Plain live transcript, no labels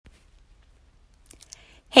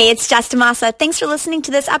Hey, it's Jess DeMassa. Thanks for listening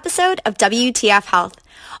to this episode of WTF Health.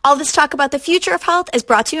 All this talk about the future of health is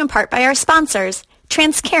brought to you in part by our sponsors,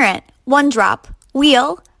 Transcarent, OneDrop,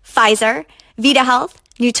 Wheel, Pfizer, Vita Health,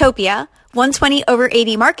 Newtopia,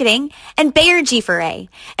 120/80 Marketing, and Bayer G4A.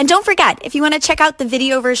 And don't forget, if you want to check out the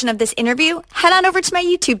video version of this interview, head on over to my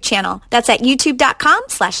YouTube channel. That's at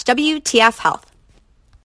youtube.com/WTF Health.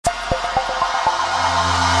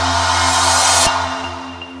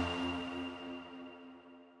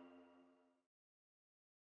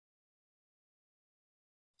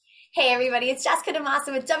 Hey everybody, it's Jessica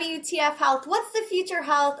DeMassa with WTF Health. What's the future of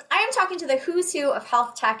health? I am talking to the who's who of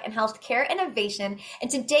health tech and healthcare innovation, and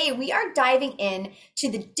today we are diving in to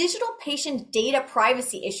the digital patient data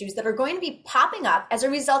privacy issues that are going to be popping up as a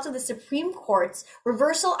result of the Supreme Court's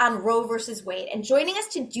reversal on Roe versus Wade. And joining us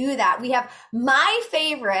to do that, we have my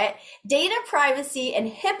favorite data privacy and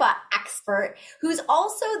HIPAA expert, who's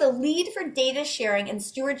also the lead for data sharing and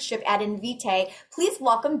stewardship at Invitae. Please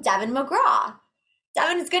welcome Devin McGraw.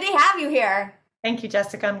 Devin, it's good to have you here. Thank you,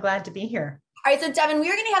 Jessica. I'm glad to be here. All right, so Devin, we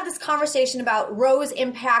are going to have this conversation about Roe's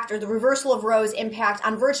impact, or the reversal of Roe's impact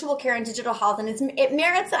on virtual care and digital health. And it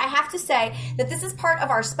merits that I have to say that this is part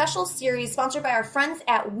of our special series sponsored by our friends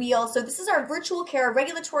at Wheel. So this is our virtual care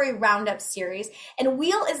regulatory roundup series. And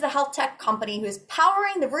Wheel is the health tech company who is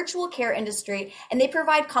powering the virtual care industry. And they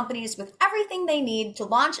provide companies with everything they need to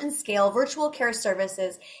launch and scale virtual care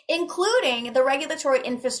services, including the regulatory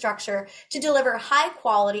infrastructure to deliver high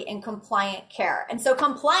quality and compliant care. And so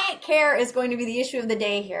compliant care is going to be the issue of the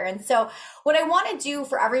day here. And so what I want to do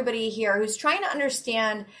for everybody here who's trying to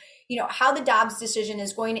understand, how the Dobbs decision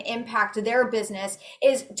is going to impact their business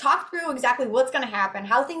is talk through exactly what's going to happen,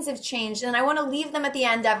 how things have changed. And I want to leave them at the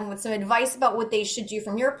end, Devin, with some advice about what they should do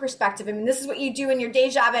from your perspective. I mean, this is what you do in your day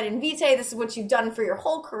job at Invitae. This is what you've done for your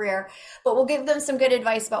whole career, but we'll give them some good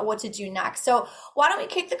advice about what to do next. So why don't we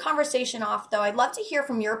kick the conversation off, though? I'd love to hear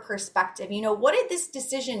from your perspective. What did this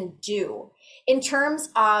decision do in terms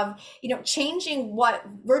of, changing what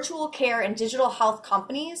virtual care and digital health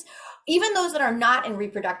companies, even those that are not in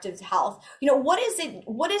reproductive health, what is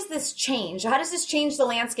this change? How does this change the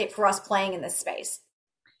landscape for us playing in this space?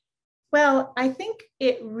 Well, I think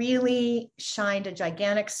it really shined a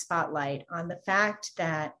gigantic spotlight on the fact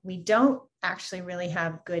that we don't actually really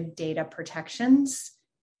have good data protections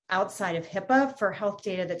outside of HIPAA for health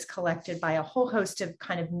data that's collected by a whole host of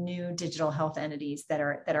kind of new digital health entities that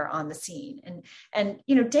are on the scene. And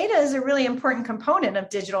data is a really important component of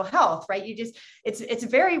digital health, right? It's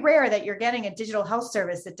very rare that you're getting a digital health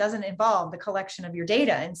service that doesn't involve the collection of your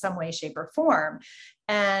data in some way, shape, or form.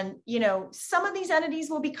 And, some of these entities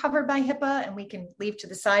will be covered by HIPAA, and we can leave to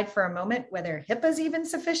the side for a moment whether HIPAA is even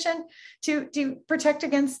sufficient to protect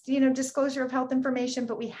against, disclosure of health information.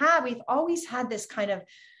 But we've always had this kind of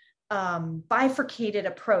bifurcated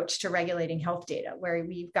approach to regulating health data, where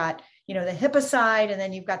we've got, the HIPAA side, and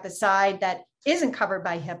then you've got the side that isn't covered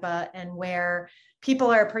by HIPAA, and where people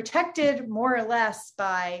are protected more or less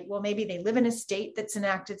by, well, maybe they live in a state that's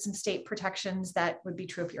enacted some state protections. That would be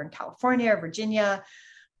true if you're in California or Virginia,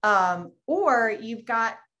 or you've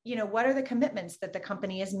got, what are the commitments that the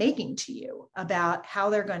company is making to you about how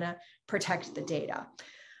they're going to protect the data.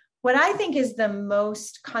 What I think is the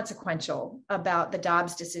most consequential about the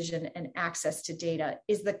Dobbs decision and access to data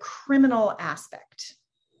is the criminal aspect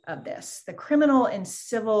of this, the criminal and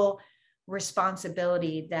civil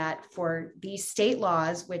responsibility that for these state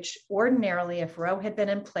laws, which ordinarily, if Roe had been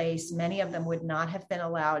in place, many of them would not have been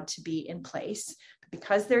allowed to be in place. But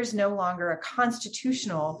because there's no longer a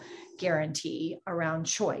constitutional guarantee around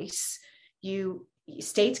choice,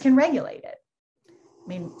 states can regulate it. I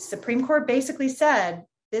mean, Supreme Court basically said,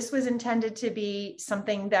 this was intended to be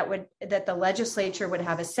something that the legislature would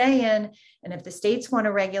have a say in. And if the states want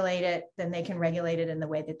to regulate it, then they can regulate it in the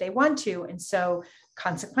way that they want to. And so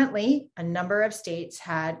consequently, a number of states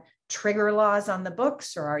had trigger laws on the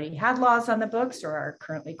books, or already had laws on the books, or are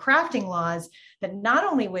currently crafting laws that not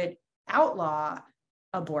only would outlaw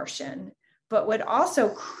abortion, but would also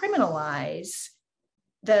criminalize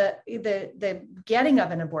the getting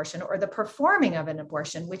of an abortion or the performing of an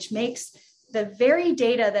abortion, which makes the very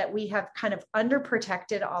data that we have kind of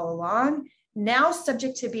underprotected all along now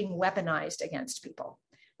subject to being weaponized against people,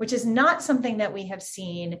 which is not something that we have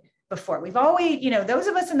seen before. We've always, those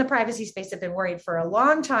of us in the privacy space have been worried for a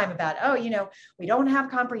long time about, we don't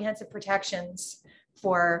have comprehensive protections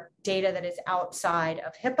for data that is outside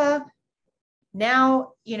of HIPAA.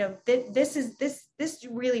 Now, this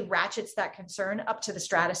really ratchets that concern up to the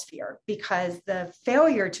stratosphere, because the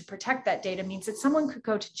failure to protect that data means that someone could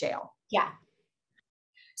go to jail. Yeah.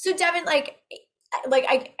 So Devin, like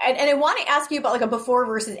and I want to ask you about like a before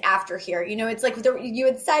versus after here. It's like you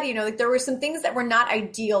had said, like there were some things that were not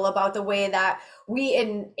ideal about the way that we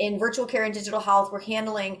in virtual care and digital health were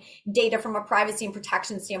handling data from a privacy and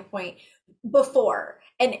protection standpoint before.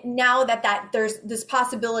 And now that there's this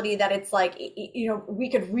possibility that it's like, we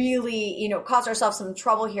could really, cause ourselves some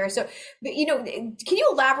trouble here. So, can you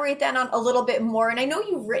elaborate then on a little bit more? And I know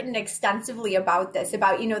you've written extensively about this,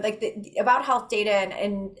 about, about health data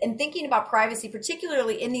and thinking about privacy,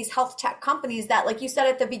 particularly in these health tech companies that, like you said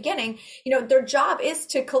at the beginning, their job is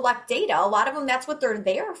to collect data. A lot of them, that's what they're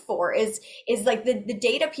there for, is like the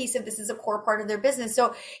data piece of this is a core part of their business.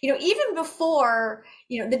 So, even before,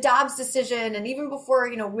 the Dobbs decision, and even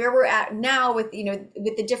before, where we're at now with,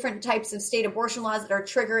 with the different types of state abortion laws that are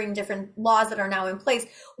triggering different laws that are now in place,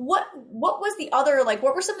 what was the other, like,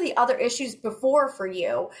 what were some of the other issues before for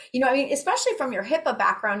you? Especially from your HIPAA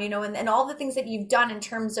background, and all the things that you've done in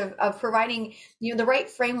terms of providing, the right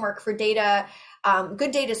framework for data,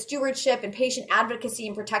 good data stewardship and patient advocacy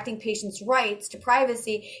and protecting patients' rights to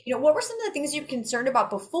privacy. What were some of the things you were concerned about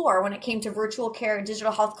before when it came to virtual care and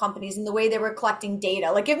digital health companies and the way they were collecting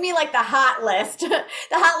data? Like, give me like the hot list, the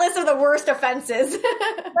hot list of the worst offenses.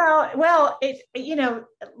 well,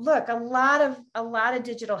 look, a lot of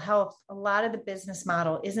digital health, a lot of the business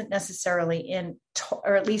model isn't necessarily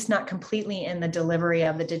or at least not completely in the delivery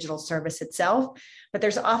of the digital service itself, but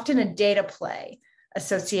there's often a data play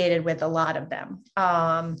associated with a lot of them.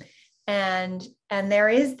 And there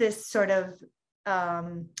is this sort of,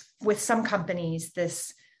 with some companies,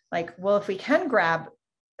 this like, well, if we can grab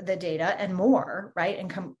the data and more, right?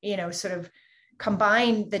 And sort of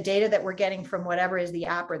combine the data that we're getting from whatever is the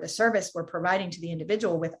app or the service we're providing to the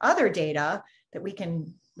individual with other data that we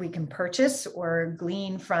can purchase or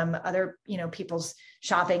glean from other, people's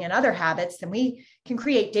shopping and other habits, then we can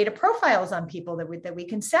create data profiles on people that we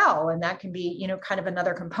can sell. And that can be, kind of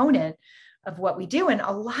another component of what we do. And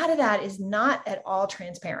a lot of that is not at all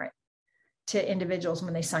transparent to individuals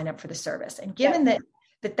when they sign up for the service. And given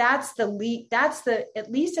that's at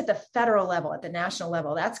least at the federal level, at the national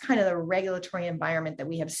level, that's kind of the regulatory environment that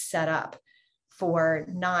we have set up for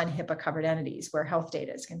non-HIPAA covered entities where health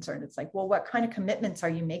data is concerned. It's like, well, what kind of commitments are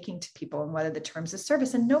you making to people and what are the terms of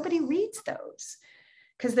service? And nobody reads those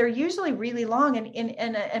because they're usually really long.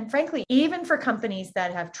 And frankly, even for companies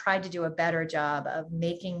that have tried to do a better job of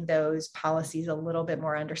making those policies a little bit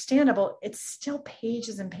more understandable, it's still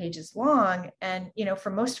pages and pages long. And,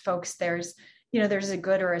 for most folks, there's a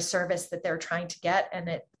good or a service that they're trying to get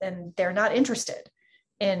and they're not interested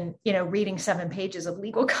in, reading 7 pages of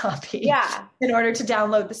legal copy in order to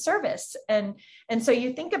download the service. And so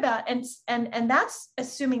you think about, and that's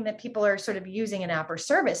assuming that people are sort of using an app or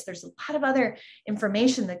service. There's a lot of other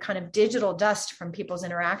information, that kind of digital dust from people's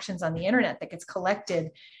interactions on the internet that gets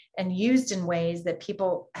collected and used in ways that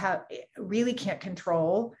people really can't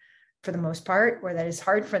control for the most part, or that is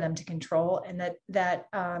hard for them to control. And that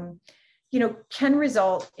can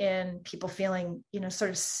result in people feeling,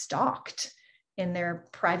 sort of stalked in their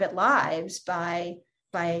private lives by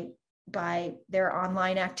their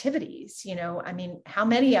online activities. How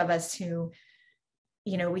many of us who,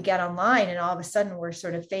 we get online and all of a sudden we're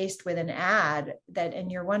sort of faced with an ad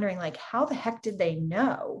and you're wondering, like, how the heck did they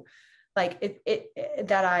know, like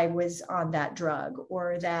that I was on that drug,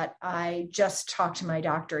 or that I just talked to my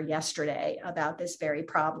doctor yesterday about this very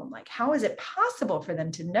problem? Like, how is it possible for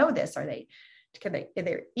them to know this? Are they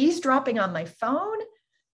eavesdropping on my phone?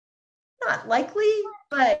 Not likely,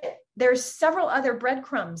 but there's several other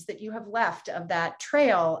breadcrumbs that you have left of that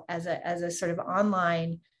trail as a sort of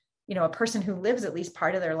online, a person who lives at least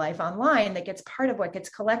part of their life online, that gets part of what gets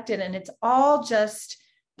collected. And it's all just,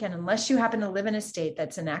 again, unless you happen to live in a state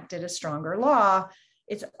that's enacted a stronger law,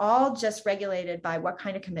 it's all just regulated by what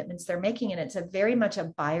kind of commitments they're making. And it's very much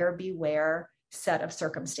a buyer beware set of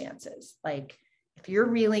circumstances. Like, if you're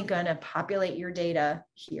really going to populate your data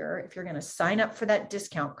here, if you're going to sign up for that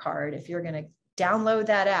discount card, if you're going to download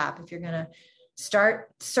that app, if you're going to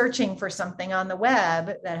start searching for something on the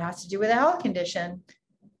web that has to do with a health condition,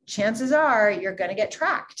 chances are you're going to get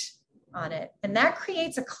tracked on it. And that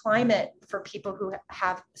creates a climate for people who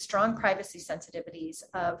have strong privacy sensitivities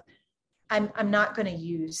of, I'm not going to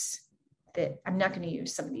use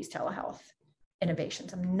some of these telehealth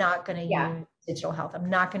innovations. I'm not going to use digital health. I'm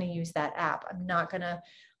not going to use that app. I'm not going to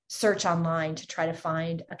search online to try to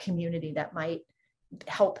find a community that might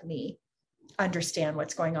help me understand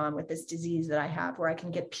what's going on with this disease that I have, where I can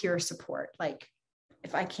get peer support. Like,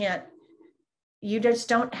 if I can't, you just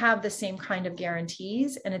don't have the same kind of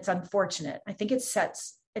guarantees. And it's unfortunate. I think it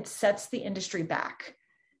sets the industry back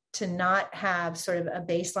to not have sort of a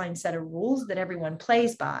baseline set of rules that everyone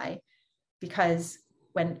plays by. because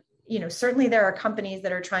when, certainly there are companies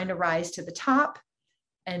that are trying to rise to the top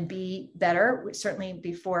and be better. Certainly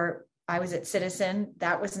before I was at Citizen,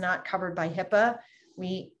 that was not covered by HIPAA.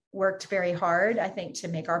 We worked very hard, I think, to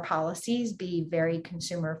make our policies be very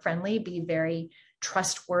consumer friendly, be very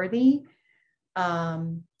trustworthy.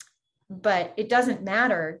 But it doesn't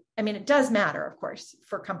matter. I mean, it does matter, of course,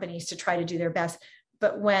 for companies to try to do their best.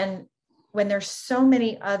 But when there's so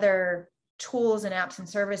many other tools and apps and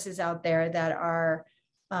services out there that are,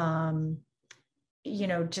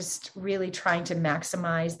 just really trying to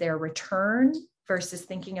maximize their return versus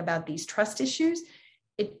thinking about these trust issues,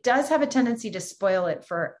 it does have a tendency to spoil it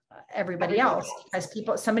for everybody else,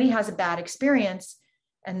 because somebody has a bad experience,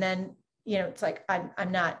 and then, it's like,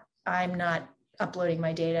 I'm not uploading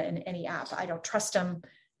my data in any app. I don't trust them.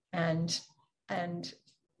 And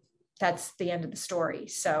that's the end of the story.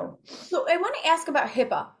 So I want to ask about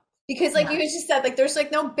HIPAA, because you just said, there's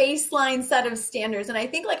no baseline set of standards. And I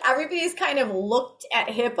think everybody's kind of looked at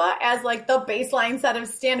HIPAA as the baseline set of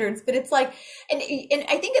standards, but it's and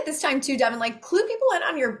I think at this time too, Devin, clue people in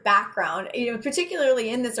on your background,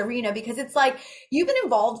 particularly in this arena, because it's you've been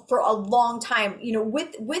involved for a long time,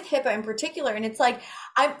 with HIPAA in particular. And it's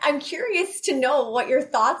I'm curious to know what your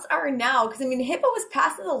thoughts are now. Cause HIPAA was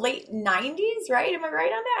passed in the late 90s, right? Am I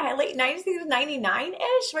right on that? Late 90s, I think it was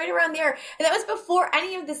 99-ish, right around there. And that was before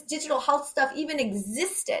any of this digital health stuff even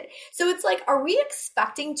existed. So it's are we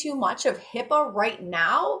expecting too much of HIPAA right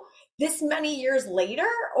now, this many years later?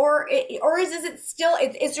 Or is there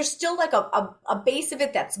still a base of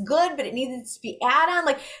it that's good, but it needs to be add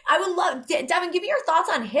on? I would love, Devin, give me your thoughts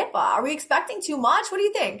on HIPAA. Are we expecting too much? What do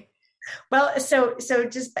you think? Well, so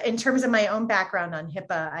just in terms of my own background on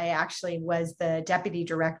HIPAA, I actually was the deputy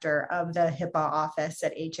director of the HIPAA office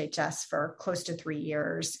at HHS for close to 3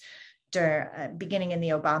 years, beginning in the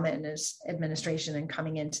Obama administration and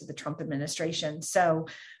coming into the Trump administration. So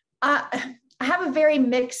I have a very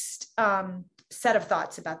mixed set of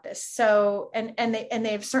thoughts about this. So, and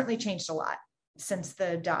they've certainly changed a lot since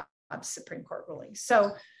the Dobbs Supreme Court ruling.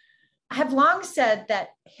 So I have long said that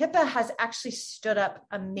HIPAA has actually stood up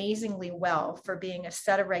amazingly well for being a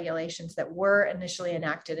set of regulations that were initially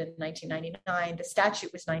enacted in 1999. The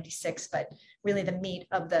statute was 96, but really the meat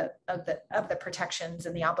of the protections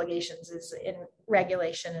and the obligations is in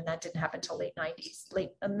regulation, and that didn't happen until late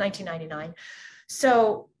 1999.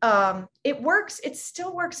 So it works. It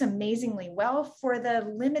still works amazingly well for the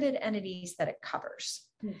limited entities that it covers.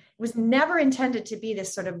 It was never intended to be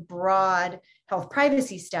this sort of broad health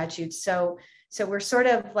privacy statute. So we're sort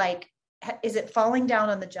of is it falling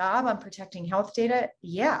down on the job on protecting health data?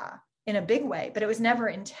 Yeah, in a big way, but it was never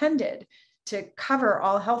intended to cover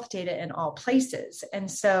all health data in all places. And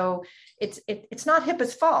so it's not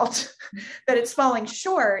HIPAA's fault that it's falling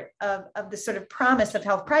short of the sort of promise of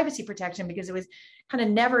health privacy protection, because it was kind of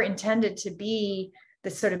never intended to be the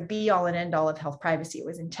sort of be all and end all of health privacy. It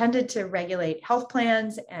was intended to regulate health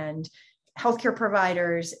plans and healthcare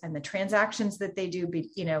providers and the transactions that they do,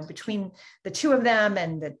 between the two of them,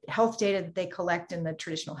 and the health data that they collect in the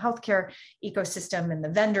traditional healthcare ecosystem, and the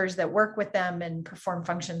vendors that work with them and perform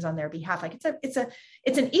functions on their behalf. It's an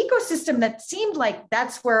ecosystem that seemed like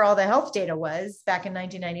that's where all the health data was back in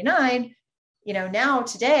 1999. Now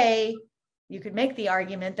today, you could make the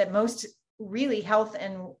argument that most really health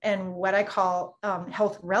and what I call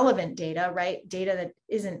health relevant data, right? Data that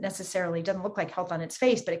doesn't look like health on its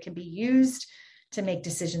face, but it can be used to make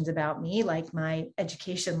decisions about me, like my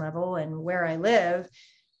education level and where I live,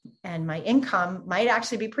 and my income might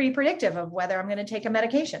actually be pretty predictive of whether I'm going to take a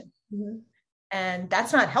medication. Mm-hmm. And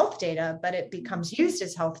that's not health data, but it becomes used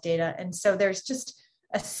as health data. And so there's just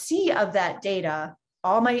a sea of that data,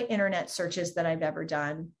 all my internet searches that I've ever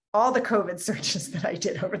done, all the COVID searches that I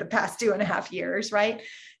did over the past 2.5 years, right?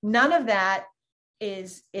 None of that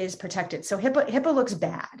is protected. So HIPAA looks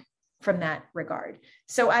bad from that regard.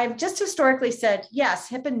 So I've just historically said, yes,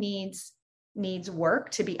 HIPAA needs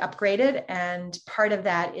work to be upgraded. And part of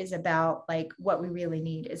that is about what we really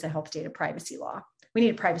need is a health data privacy law. We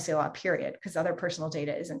need a privacy law, period, because other personal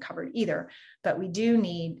data isn't covered either. But we do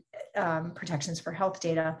need protections for health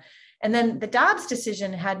data. And then the Dobbs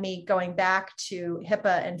decision had me going back to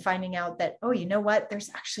HIPAA and finding out that, oh, you know what? There's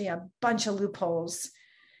actually a bunch of loopholes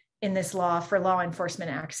in this law for law enforcement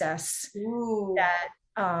access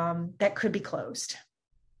that could be closed.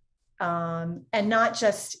 And not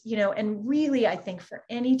just, and really, I think for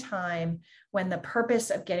any time when the purpose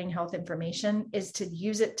of getting health information is to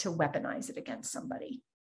use it to weaponize it against somebody,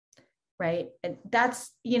 right? And that's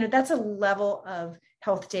a level of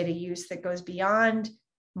health data use that goes beyond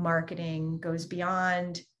marketing, goes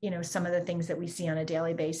beyond, some of the things that we see on a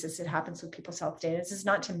daily basis. It happens with people's health data. This is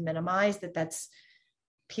not to minimize that that's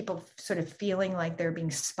people sort of feeling like they're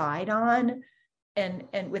being spied on. And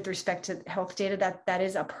with respect to health data, that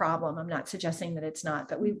is a problem. I'm not suggesting that it's not,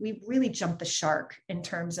 but we really jumped the shark in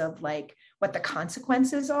terms of like what the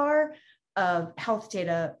consequences are of health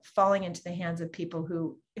data falling into the hands of people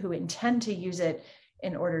who intend to use it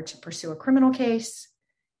in order to pursue a criminal case,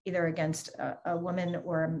 either against a woman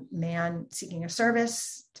or a man seeking a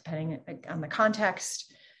service, depending on the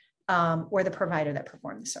context, or the provider that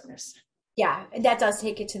performed the service. Yeah, that does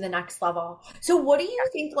take it to the next level. So what do you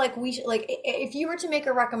think, like, we should, like, if you were to make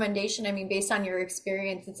a recommendation, I mean, based on your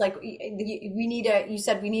experience, it's like you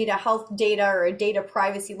said we need a health data or a data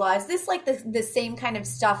privacy law. Is this like the same kind of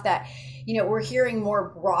stuff that, we're hearing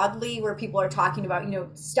more broadly, where people are talking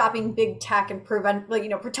about, stopping big tech and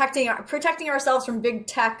protecting ourselves from big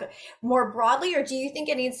tech more broadly? Or do you think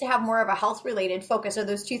it needs to have more of a health related focus? Are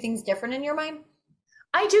those two things different in your mind?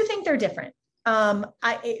 I do think they're different.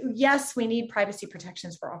 Yes, we need privacy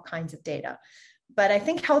protections for all kinds of data, but I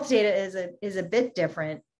think health data is a bit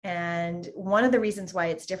different. And one of the reasons why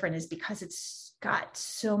it's different is because it's got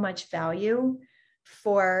so much value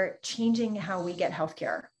for changing how we get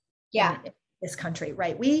healthcare. Yeah. In this country,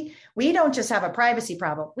 right? We don't just have a privacy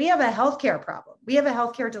problem. We have a healthcare problem. We have a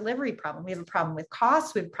healthcare delivery problem. We have a problem with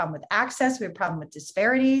costs. We have a problem with access. We have a problem with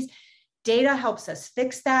disparities. Data helps us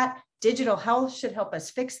fix that. Digital health should help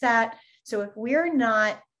us fix that. So if we're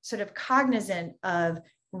not sort of cognizant of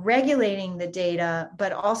regulating the data,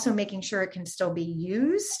 but also making sure it can still be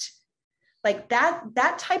used, like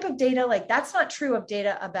that type of data, like that's not true of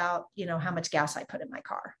data about, how much gas I put in my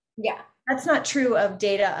car. Yeah. That's not true of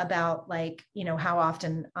data about like, how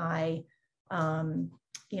often I,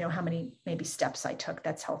 how many maybe steps I took.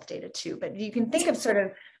 That's health data too. But you can think of sort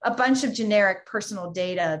of a bunch of generic personal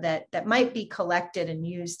data that might be collected and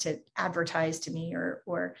used to advertise to me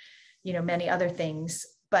or many other things,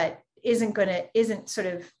 but isn't sort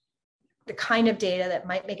of the kind of data that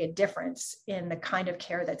might make a difference in the kind of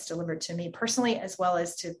care that's delivered to me personally, as well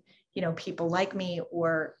as to, people like me,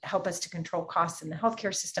 or help us to control costs in the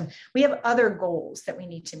healthcare system. We have other goals that we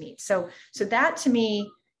need to meet. So that to me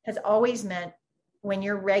has always meant when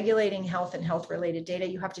you're regulating health and health related data,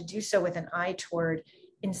 you have to do so with an eye toward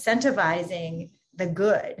incentivizing the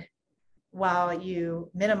good while you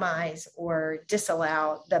minimize or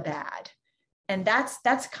disallow the bad. And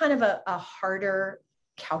that's kind of a harder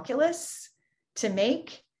calculus to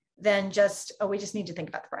make than just, we just need to think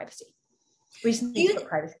about the privacy. We just need to put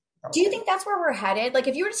privacy. Do you think that's where we're headed? Like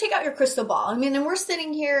if you were to take out your crystal ball, I mean, and we're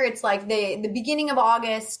sitting here, it's like the beginning of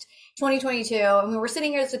August, 2022. I mean, we're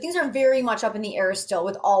sitting here, so things are very much up in the air still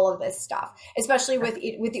with all of this stuff, especially with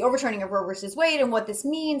the overturning of Roe versus Wade and what this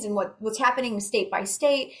means and what's happening state by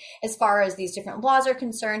state as far as these different laws are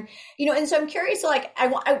concerned. And so I'm curious. So like,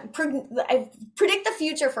 I predict the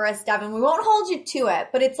future for us, Devin. We won't hold you to it,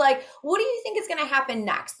 but it's like, what do you think is going to happen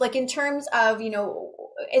next? Like in terms of,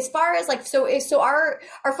 as far as like, so our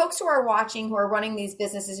folks who are watching, who are running these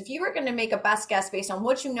businesses, if you were going to make a best guess based on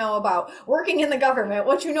what you know about working in the government,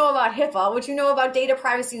 what you know about HIPAA, what you know about data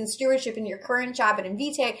privacy and stewardship in your current job at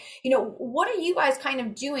Invitae, what are you guys kind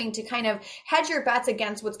of doing to kind of hedge your bets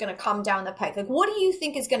against what's going to come down the pike? Like, what do you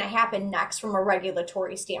think is going to happen next from a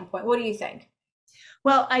regulatory standpoint? What do you think?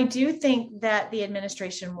 Well, I do think that the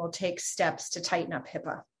administration will take steps to tighten up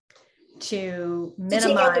HIPAA, to minimize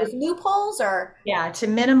take out those loopholes, or to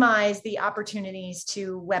minimize the opportunities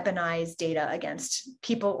to weaponize data against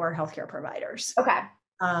people or healthcare providers. Okay.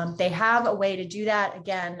 They have a way to do that.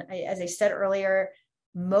 Again, as I said earlier,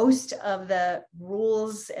 most of the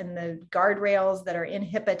rules and the guardrails that are in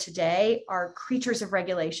HIPAA today are creatures of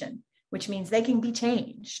regulation, which means they can be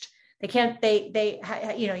changed. They can't,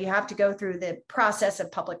 you have to go through the process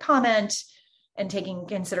of public comment and taking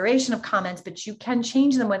consideration of comments, but you can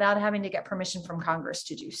change them without having to get permission from Congress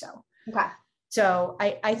to do so. Okay. So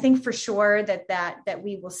I think for sure that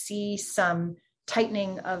we will see some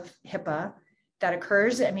tightening of HIPAA that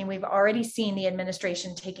occurs. I mean, we've already seen the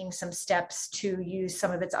administration taking some steps to use some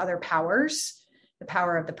of its other powers, the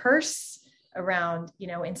power of the purse around,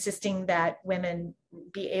 insisting that women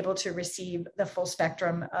be able to receive the full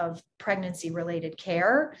spectrum of pregnancy related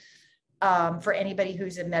care. For anybody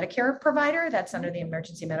who's a Medicare provider, that's under the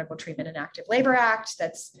Emergency Medical Treatment and Active Labor Act.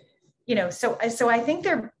 That's, so I think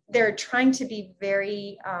they're trying to be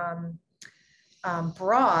very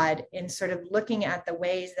broad in sort of looking at the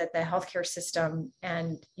ways that the healthcare system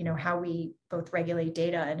and, how we both regulate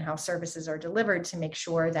data and how services are delivered to make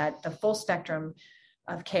sure that the full spectrum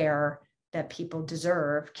of care that people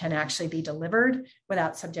deserve can actually be delivered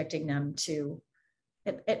without subjecting them to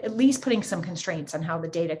at least putting some constraints on how the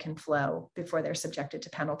data can flow before they're subjected to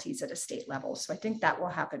penalties at a state level. So I think that will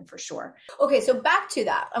happen for sure. Okay, so back to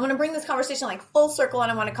that. I want to bring this conversation like full circle,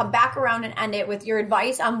 and I want to come back around and end it with your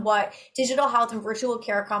advice on what digital health and virtual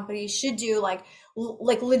care companies should do, like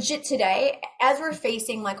legit today, as we're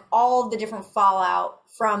facing like all of the different fallout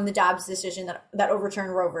from the Dobbs decision that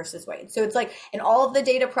overturned Roe versus Wade. So it's like, and all of the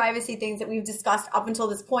data privacy things that we've discussed up until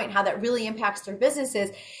this point, how that really impacts their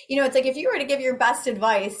businesses. It's like, if you were to give your best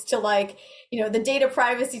advice to like, the data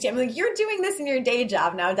privacy team, like, you're doing this in your day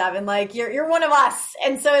job now, Devin, like you're one of us.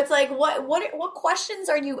 And so it's like, what questions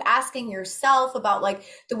are you asking yourself about like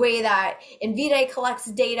the way that Invitae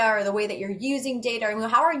collects data or the way that you're using data? I mean,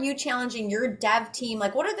 how are you challenging your dev team?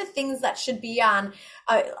 Like, what are the things that should be on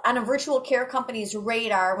a virtual care company's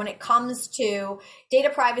radar when it comes to data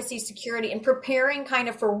privacy, security, and preparing kind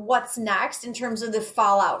of for what's next in terms of the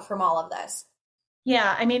fallout from all of this?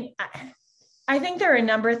 Yeah, I mean, I think there are a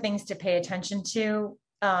number of things to pay attention to.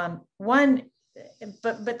 One,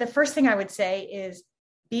 but the first thing I would say is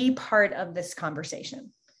be part of this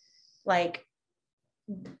conversation. Like,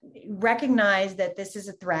 recognize that this is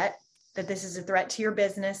a threat, to your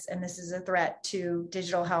business, and this is a threat to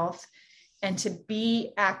digital health, and to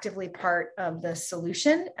be actively part of the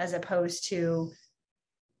solution as opposed to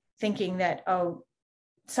thinking that, oh,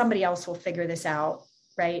 somebody else will figure this out,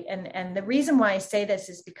 right? And the reason why I say this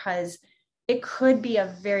is because it could be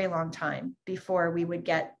a very long time before we would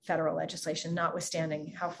get federal legislation,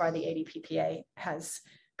 notwithstanding how far the ADPPA has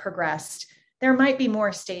progressed. There might be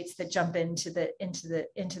more states that jump into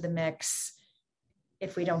the mix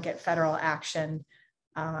if we don't get federal action.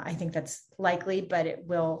 I think that's likely, but it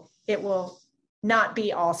will not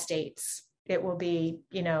be all states. It will be,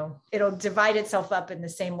 it'll divide itself up in the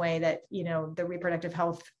same way that, the reproductive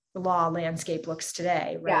health law landscape looks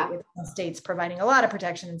today, right? Yeah. With some states providing a lot of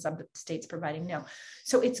protection and some states providing no.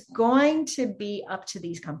 So it's going to be up to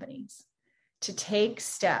these companies to take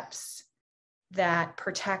steps that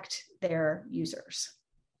protect their users.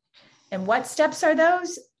 And what steps are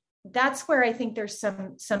those? That's where I think there's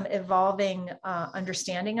some evolving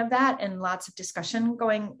understanding of that, and lots of discussion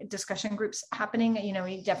groups happening.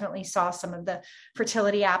 We definitely saw some of the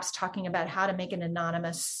fertility apps talking about how to make an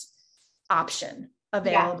anonymous option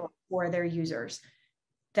available for their users.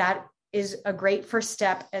 That is a great first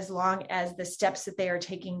step, as long as the steps that they are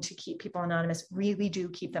taking to keep people anonymous really do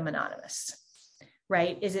keep them anonymous,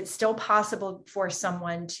 right? Is it still possible for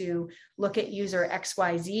someone to look at user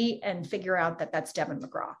XYZ and figure out that that's Devin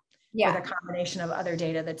McGraw? With a combination of other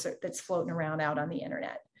data that's floating around out on the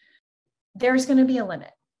internet. There's going to be a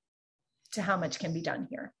limit to how much can be done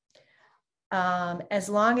here. As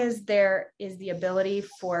long as there is the ability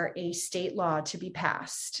for a state law to be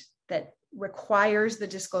passed that requires the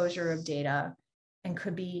disclosure of data and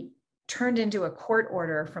could be turned into a court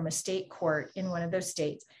order from a state court in one of those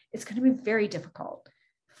states, it's going to be very difficult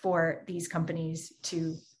for these companies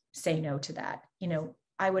to say no to that.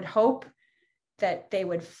 I would hope that they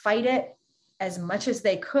would fight it as much as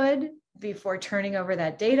they could before turning over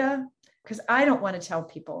that data, because I don't want to tell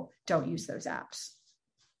people, don't use those apps.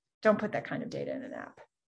 Don't put that kind of data in an app.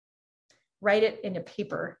 Write it in a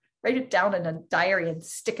paper, write it down in a diary and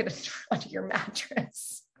stick it in front of your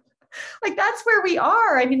mattress. Like, that's where we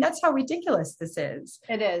are. I mean, that's how ridiculous this is.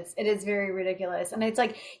 It is very ridiculous. And it's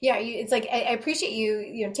like, it's like, I appreciate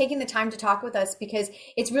you taking the time to talk with us, because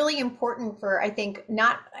it's really important for, I think,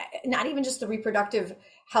 not even just the reproductive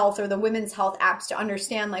health or the women's health apps to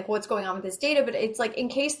understand like what's going on with this data, but it's like, in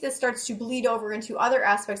case this starts to bleed over into other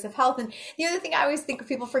aspects of health. And the other thing I always think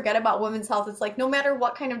people forget about women's health, it's like, no matter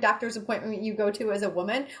what kind of doctor's appointment you go to as a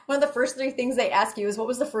woman, one of the first 3 things they ask you is, what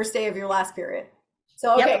was the first day of your last period?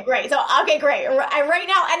 So, okay, great. So, okay, great. Right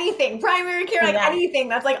now, anything, primary care, like anything,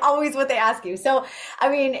 that's like always what they ask you. So, I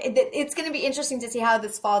mean, it's going to be interesting to see how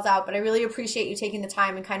this falls out, but I really appreciate you taking the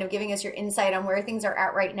time and kind of giving us your insight on where things are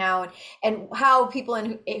at right now, and how people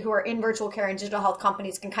who are in virtual care and digital health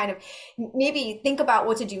companies can kind of maybe think about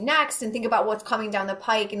what to do next and think about what's coming down the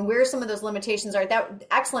pike and where some of those limitations are. That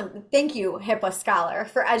excellent. Thank you, HIPAA scholar,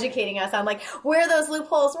 for educating us on like where those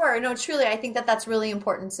loopholes were. No, truly, I think that's really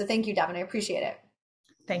important. So thank you, Devin. I appreciate it.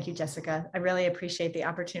 Thank you, Jessica. I really appreciate the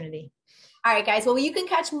opportunity. All right, guys. Well, you can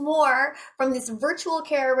catch more from this virtual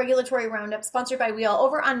care regulatory roundup sponsored by Wheel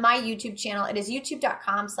over on my YouTube channel. It is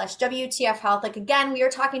youtube.com/WTF Health. Like, again, we are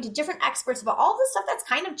talking to different experts about all the stuff that's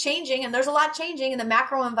kind of changing, and there's a lot changing in the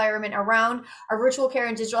macro environment around our virtual care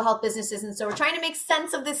and digital health businesses. And so we're trying to make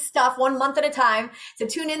sense of this stuff 1 month at a time. So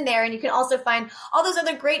tune in there, and you can also find all those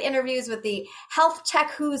other great interviews with the health tech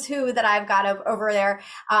who's who that I've got over there.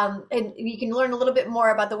 And you can learn a little bit more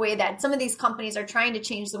about the way that some of these companies are trying to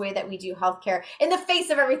change the way that we do health healthcare in the face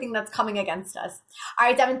of everything that's coming against us. All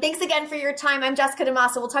right, Devin, thanks again for your time. I'm Jessica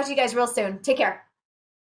DaMassa. We'll talk to you guys real soon. Take care.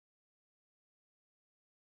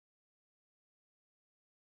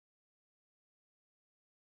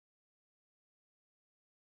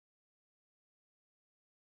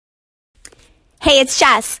 Hey, it's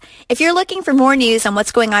Jess. If you're looking for more news on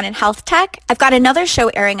what's going on in health tech, I've got another show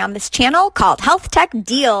airing on this channel called Health Tech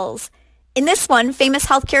Deals. In this one, famous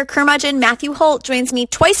healthcare curmudgeon Matthew Holt joins me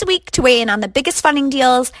twice a week to weigh in on the biggest funding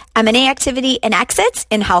deals, M&A activity, and exits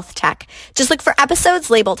in health tech. Just look for episodes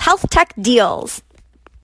labeled Health Tech Deals.